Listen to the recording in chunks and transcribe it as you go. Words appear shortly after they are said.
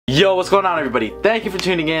Yo, what's going on everybody? Thank you for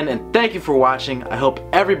tuning in and thank you for watching. I hope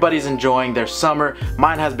everybody's enjoying their summer.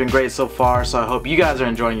 Mine has been great so far, so I hope you guys are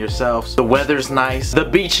enjoying yourselves. The weather's nice, the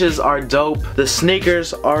beaches are dope, the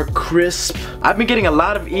sneakers are crisp. I've been getting a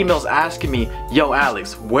lot of emails asking me, yo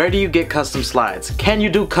Alex, where do you get custom slides? Can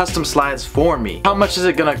you do custom slides for me? How much is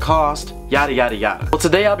it gonna cost? Yada yada yada. Well,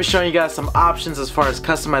 today I'll be showing you guys some options as far as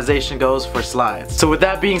customization goes for slides. So with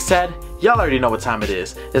that being said, y'all already know what time it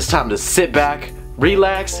is. It's time to sit back,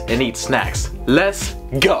 relax, and eat snacks. Let's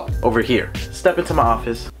go! Over here. Step into my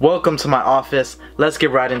office. Welcome to my office. Let's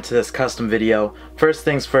get right into this custom video. First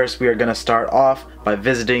things first, we are going to start off by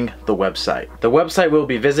visiting the website. The website we'll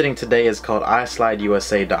be visiting today is called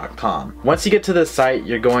iSlideUSA.com. Once you get to this site,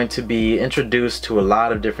 you're going to be introduced to a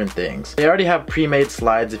lot of different things. They already have pre-made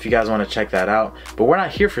slides if you guys want to check that out, but we're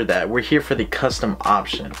not here for that. We're here for the custom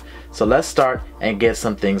option. So let's start and get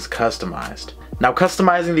some things customized. Now,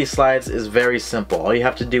 customizing these slides is very simple. All you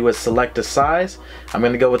have to do is select a size. I'm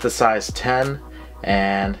going to go with the size 10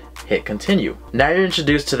 and hit continue. Now you're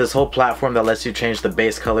introduced to this whole platform that lets you change the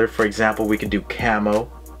base color. For example, we could do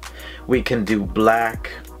camo, we can do black,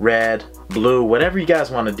 red, blue, whatever you guys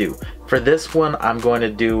want to do. For this one, I'm going to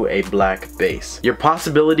do a black base. Your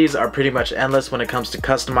possibilities are pretty much endless when it comes to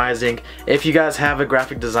customizing. If you guys have a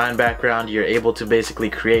graphic design background, you're able to basically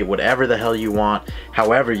create whatever the hell you want,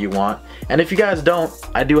 however you want. And if you guys don't,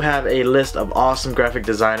 I do have a list of awesome graphic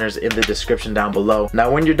designers in the description down below.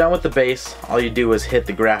 Now, when you're done with the base, all you do is hit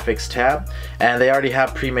the graphics tab, and they already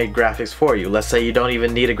have pre-made graphics for you. Let's say you don't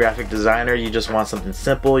even need a graphic designer, you just want something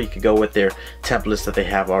simple, you could go with their templates that they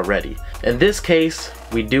have already. In this case,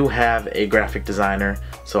 we do have a graphic designer,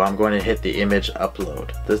 so I'm going to hit the image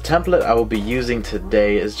upload. The template I will be using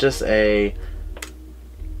today is just a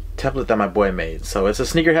template that my boy made. So it's a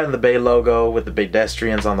SneakerHeadInTheBay logo with the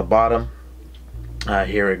pedestrians on the bottom.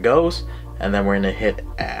 Here it goes, and then we're going to hit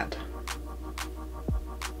add.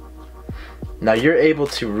 Now you're able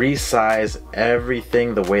to resize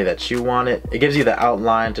everything the way that you want it. It gives you the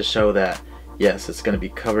outline to show that yes, it's going to be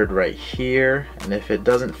covered right here, and if it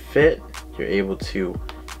doesn't fit, you're able to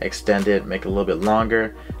extend it, make it a little bit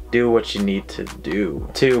longer, do what you need to do.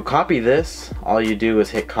 To copy this, all you do is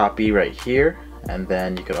hit copy right here, and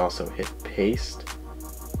then you could also hit paste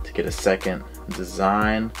to get a second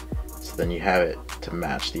design, so then you have it to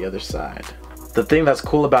match the other side. The thing that's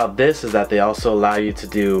cool about this is that they also allow you to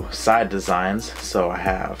do side designs. So I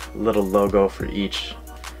have a little logo for each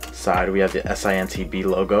side. We have the SiNTB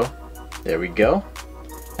logo. There we go.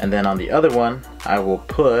 And then on the other one, I will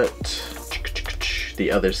put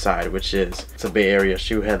the other side, which is it's a Bay Area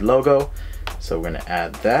Shoehead logo. So we're gonna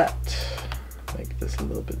add that, make this a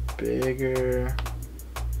little bit bigger,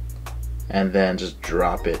 and then just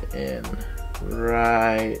drop it in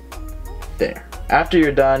right there. After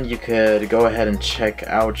you're done, you could go ahead and check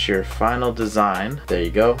out your final design. There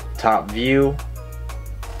you go. Top view,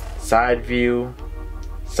 side view,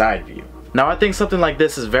 side view. Now I think something like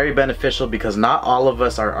this is very beneficial because not all of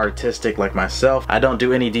us are artistic like myself. I don't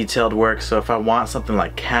do any detailed work, so if I want something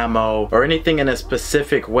like camo or anything in a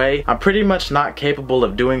specific way, I'm pretty much not capable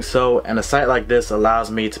of doing so, and a site like this allows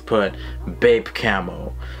me to put Bape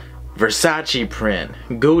camo, Versace print,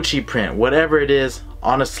 Gucci print, whatever it is,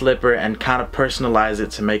 on a slipper and kind of personalize it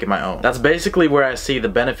to make it my own. That's basically where I see the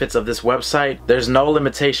benefits of this website. There's no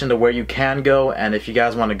limitation to where you can go, and if you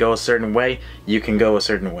guys want to go a certain way, you can go a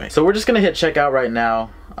certain way. So we're just gonna hit checkout right now.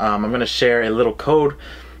 I'm gonna share a little code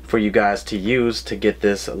for you guys to use to get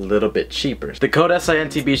this a little bit cheaper. The code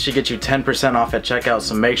SiNTB should get you 10% off at checkout,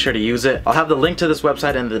 so make sure to use it. I'll have the link to this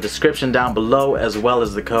website in the description down below, as well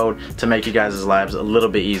as the code to make you guys' lives a little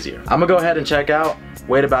bit easier. I'm gonna go ahead and check out,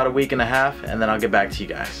 wait about a week and a half, and then I'll get back to you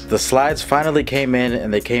guys. The slides finally came in,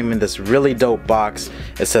 and they came in this really dope box.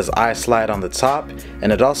 It says iSlide on the top,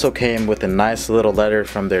 and it also came with a nice little letter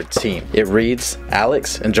from their team. It reads,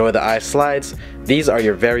 Alex, enjoy the iSlides. These are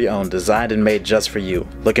your very own, designed and made just for you.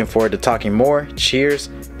 Looking forward to talking more. Cheers,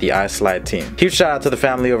 the iSlide team. Huge shout out to the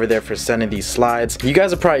family over there for sending these slides. You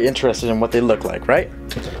guys are probably interested in what they look like, right?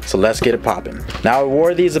 So let's get it popping. Now I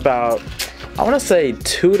wore these about, I want to say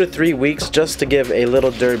 2 to 3 weeks just to give a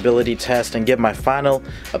little durability test and give my final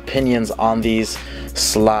opinions on these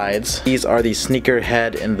slides. These are the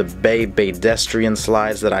SneakerHeadInTheBay pedestrian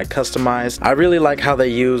slides that I customized. I really like how they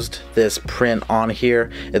used this print on here.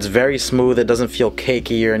 It's very smooth, it doesn't feel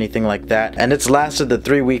cakey or anything like that, and it's lasted the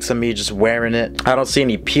 3 weeks of me just wearing it. I don't see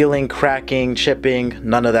any peeling, cracking, chipping,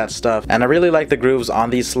 none of that stuff, and I really like the grooves on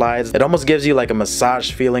these slides. It almost gives you like a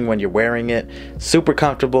massage feeling when you're wearing it. Super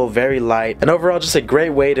comfortable, very light, and overall just a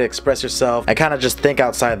great way to express yourself and kind of just think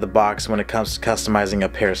outside the box when it comes to customizing a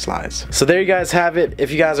pair of slides. So there you guys have it. it.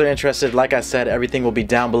 If you guys are interested, like I said, everything will be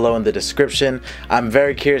down below in the description. I'm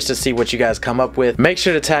very curious to see what you guys come up with. Make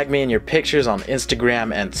sure to tag me in your pictures on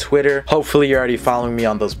Instagram and Twitter. Hopefully you're already following me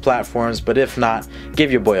on those platforms, but if not,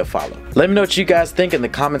 give your boy a follow. Let me know what you guys think in the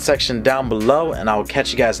comment section down below, and I will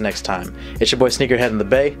catch you guys next time. It's your boy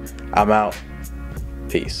SneakerHeadInTheBay. I'm out.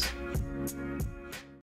 Peace.